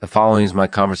The following is my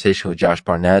conversation with Josh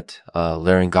Barnett, a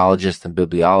laryngologist and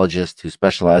bibliologist who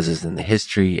specializes in the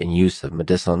history and use of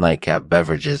medicinal nightcap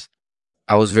beverages.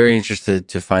 I was very interested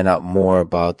to find out more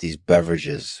about these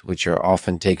beverages, which are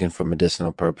often taken for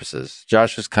medicinal purposes.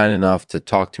 Josh was kind enough to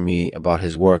talk to me about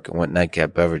his work and what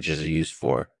nightcap beverages are used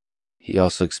for. He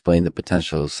also explained the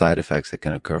potential side effects that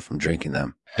can occur from drinking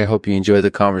them. I hope you enjoy the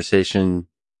conversation.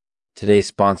 Today's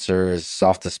sponsor is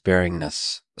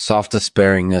Softasparingness.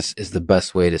 Softasparingness is the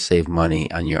best way to save money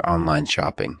on your online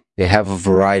shopping. They have a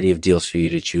variety of deals for you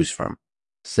to choose from.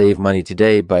 Save money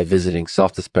today by visiting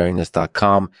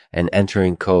softasparingness.com and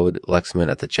entering code Lexman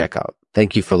at the checkout.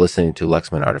 Thank you for listening to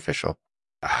Lexman Artificial.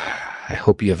 I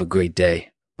hope you have a great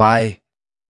day. Bye.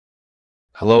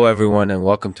 Hello, everyone, and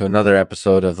welcome to another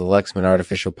episode of the Lexman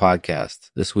Artificial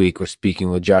Podcast. This week, we're speaking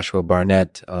with Joshua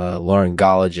Barnett, a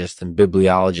laryngologist and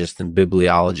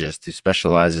bibliologist who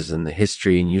specializes in the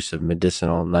history and use of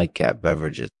medicinal nightcap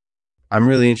beverages. I'm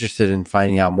really interested in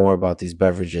finding out more about these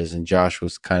beverages, and Josh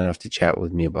was kind enough to chat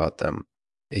with me about them.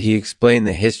 He explained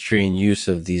the history and use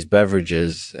of these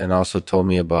beverages and also told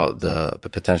me about the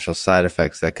potential side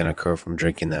effects that can occur from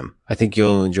drinking them. I think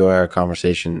you'll enjoy our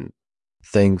conversation.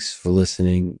 Thanks for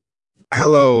listening.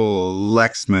 Hello,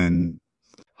 Lexman.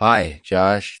 Hi,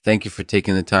 Josh. Thank you for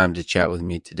taking the time to chat with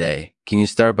me today. Can you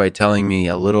start by telling me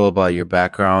a little about your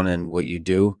background and what you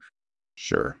do?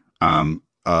 Sure. I'm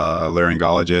a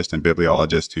laryngologist and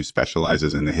bibliologist who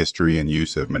specializes in the history and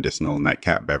use of medicinal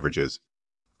nightcap beverages.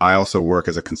 I also work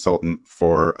as a consultant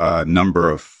for a number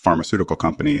of pharmaceutical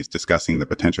companies discussing the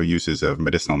potential uses of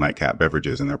medicinal nightcap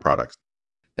beverages in their products.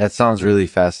 That sounds really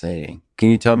fascinating. Can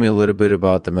you tell me a little bit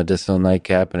about the medicinal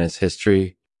nightcap and its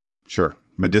history? Sure.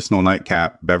 Medicinal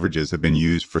nightcap beverages have been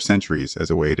used for centuries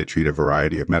as a way to treat a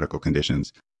variety of medical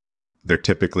conditions. They're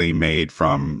typically made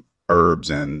from herbs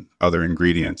and other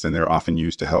ingredients, and they're often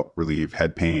used to help relieve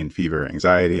head pain, fever,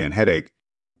 anxiety, and headache.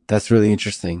 That's really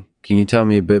interesting. Can you tell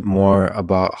me a bit more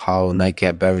about how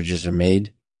nightcap beverages are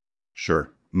made?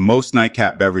 Sure. Most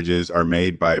nightcap beverages are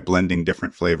made by blending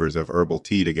different flavors of herbal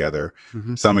tea together.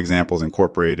 Mm-hmm. Some examples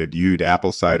incorporated used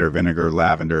apple cider vinegar,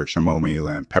 lavender, chamomile,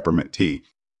 and peppermint tea.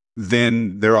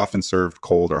 Then they're often served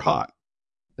cold or hot.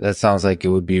 That sounds like it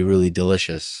would be really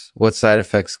delicious. What side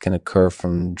effects can occur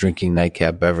from drinking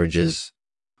nightcap beverages?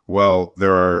 Well,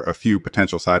 there are a few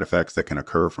potential side effects that can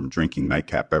occur from drinking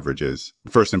nightcap beverages.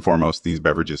 First and foremost, these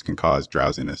beverages can cause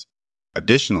drowsiness.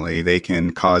 Additionally, they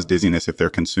can cause dizziness if they're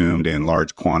consumed in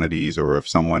large quantities or if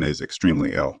someone is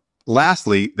extremely ill.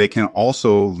 Lastly, they can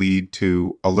also lead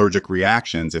to allergic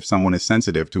reactions if someone is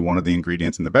sensitive to one of the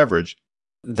ingredients in the beverage.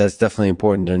 That's definitely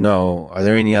important to know. Are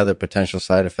there any other potential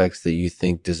side effects that you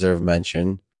think deserve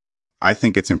mention? I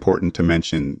think it's important to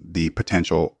mention the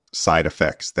potential side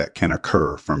effects that can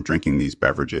occur from drinking these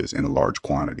beverages in large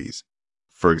quantities.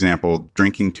 For example,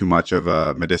 drinking too much of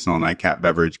a medicinal nightcap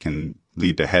beverage can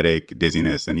lead to headache,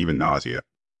 dizziness, and even nausea.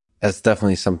 That's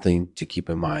definitely something to keep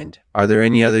in mind. Are there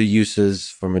any other uses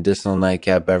for medicinal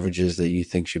nightcap beverages that you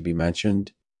think should be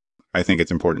mentioned? I think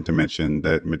it's important to mention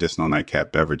that medicinal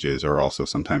nightcap beverages are also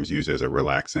sometimes used as a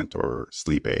relaxant or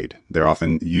sleep aid. They're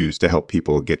often used to help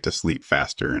people get to sleep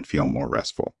faster and feel more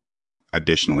restful.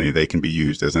 Additionally, they can be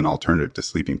used as an alternative to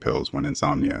sleeping pills when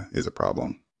insomnia is a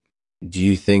problem. Do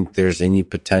you think there's any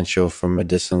potential for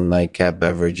medicinal nightcap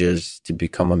beverages to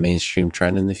become a mainstream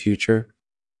trend in the future?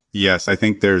 Yes, I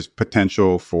think there's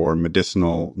potential for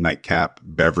medicinal nightcap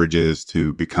beverages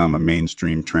to become a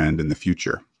mainstream trend in the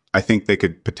future. I think they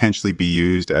could potentially be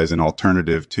used as an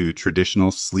alternative to traditional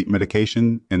sleep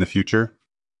medication in the future.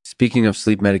 Speaking of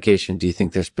sleep medication, do you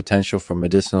think there's potential for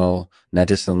medicinal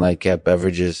nightcap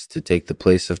beverages to take the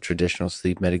place of traditional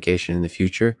sleep medication in the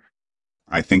future?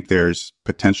 I think there's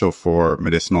potential for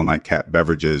medicinal nightcap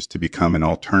beverages to become an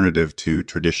alternative to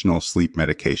traditional sleep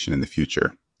medication in the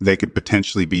future. They could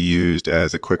potentially be used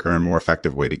as a quicker and more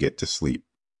effective way to get to sleep.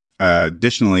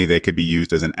 Additionally, they could be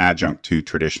used as an adjunct to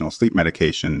traditional sleep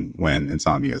medication when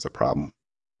insomnia is a problem.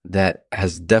 That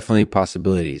has definitely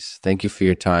possibilities. Thank you for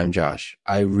your time, Josh.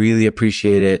 I really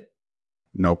appreciate it.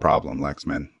 No problem,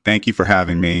 Lexman. Thank you for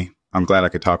having me. I'm glad I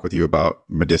could talk with you about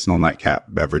medicinal nightcap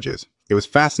beverages. It was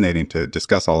fascinating to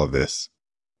discuss all of this.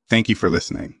 Thank you for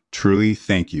listening. Truly,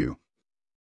 thank you.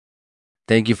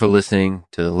 Thank you for listening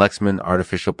to the Lexman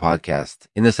Artificial Podcast.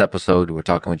 In this episode, we're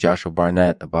talking with Joshua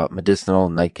Barnett about medicinal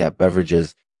nightcap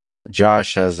beverages.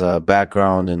 Josh has a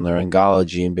background in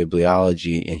laryngology and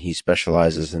bibliology, and he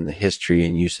specializes in the history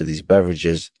and use of these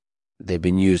beverages. They've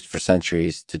been used for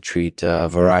centuries to treat a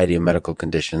variety of medical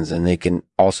conditions, and they can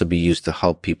also be used to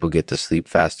help people get to sleep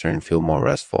faster and feel more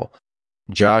restful.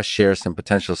 Josh shares some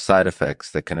potential side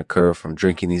effects that can occur from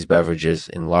drinking these beverages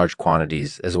in large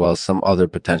quantities, as well as some other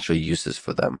potential uses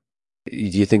for them. Do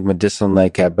you think medicinal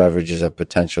nightcap beverages have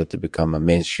potential to become a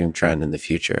mainstream trend in the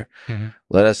future?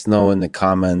 Let us know in the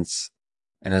comments.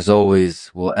 And as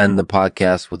always, we'll end the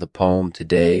podcast with a poem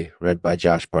today read by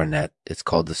Josh Barnett. It's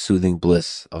called The Soothing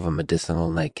Bliss of a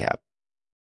Medicinal Nightcap.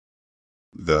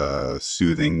 The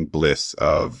soothing bliss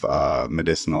of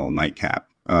medicinal nightcap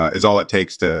is all it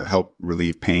takes to help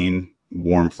relieve pain.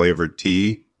 Warm flavored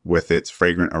tea with its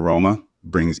fragrant aroma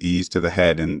brings ease to the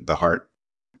head and the heart,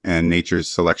 and nature's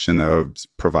selection of herbs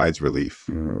provides relief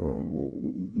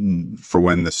for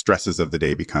when the stresses of the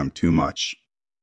day become too much.